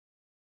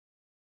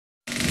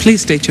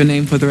Please state your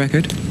name for the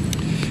record.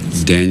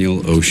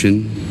 Daniel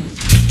Ocean.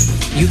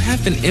 You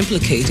have been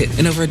implicated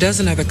in over a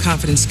dozen other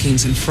confidence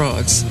schemes and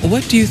frauds.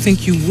 What do you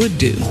think you would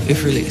do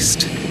if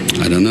released?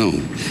 I don't know.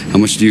 How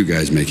much do you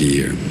guys make a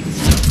year?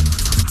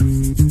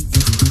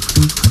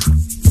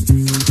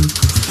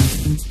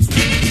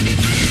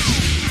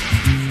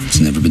 It's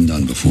never been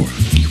done before.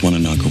 You want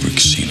to knock over a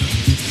casino?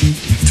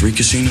 3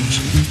 casinos?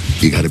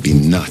 You gotta be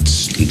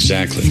nuts.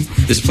 Exactly.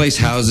 This place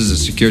houses a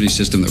security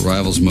system that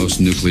rivals most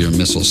nuclear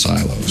missile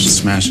silos.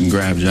 Smash and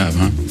grab job,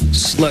 huh?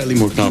 Slightly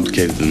more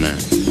complicated than that.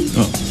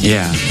 Oh,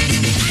 yeah.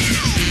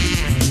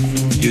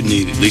 You'd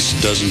need at least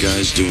a dozen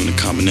guys doing a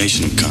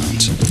combination of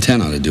cons.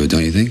 10 ought to do it,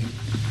 don't you think?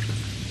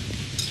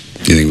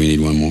 You think we need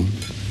one more?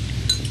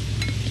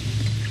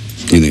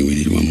 You think we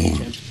need one more?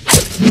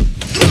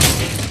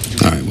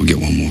 All right, we'll get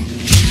one more.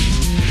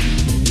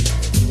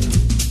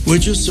 We're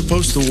just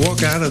supposed to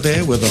walk out of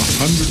there with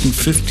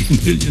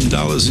 $150 million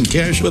in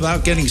cash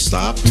without getting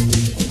stopped?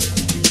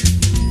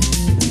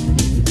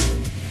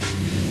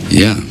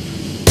 Yeah.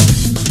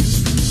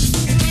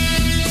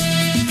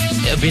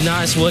 It'll be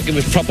nice working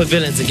with proper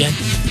villains again.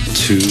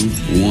 2,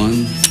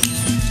 1.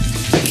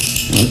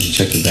 Well, did you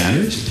check the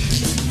batteries?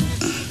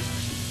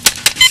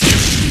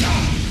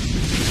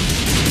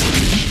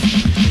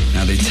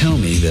 Now, they tell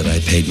me that I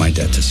paid my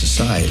debt to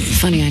society.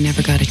 Funny, I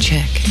never got a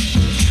check.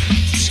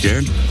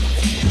 Scared?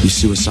 You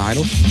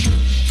suicidal?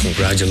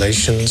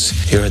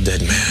 Congratulations, you're a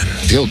dead man.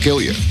 He'll kill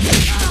you.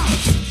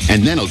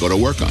 And then he'll go to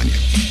work on you.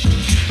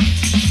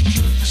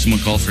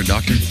 Someone call for a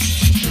doctor?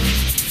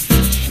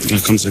 Here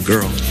comes a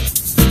girl.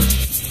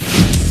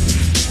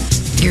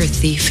 You're a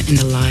thief and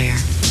a liar.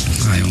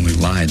 I only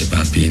lied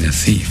about being a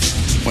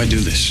thief. Why do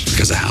this?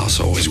 Because the house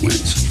always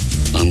wins.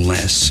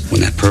 Unless, when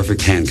that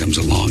perfect hand comes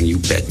along, you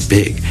bet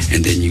big,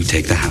 and then you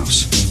take the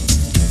house.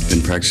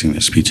 Been practicing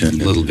that speech,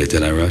 hadn't A you? little bit.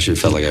 Did I rush it?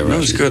 Felt like I rushed it. That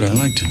was good. I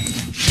liked it.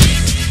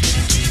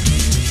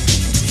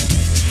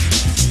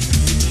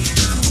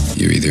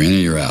 You're either in or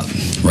you're out.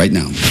 Right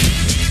now.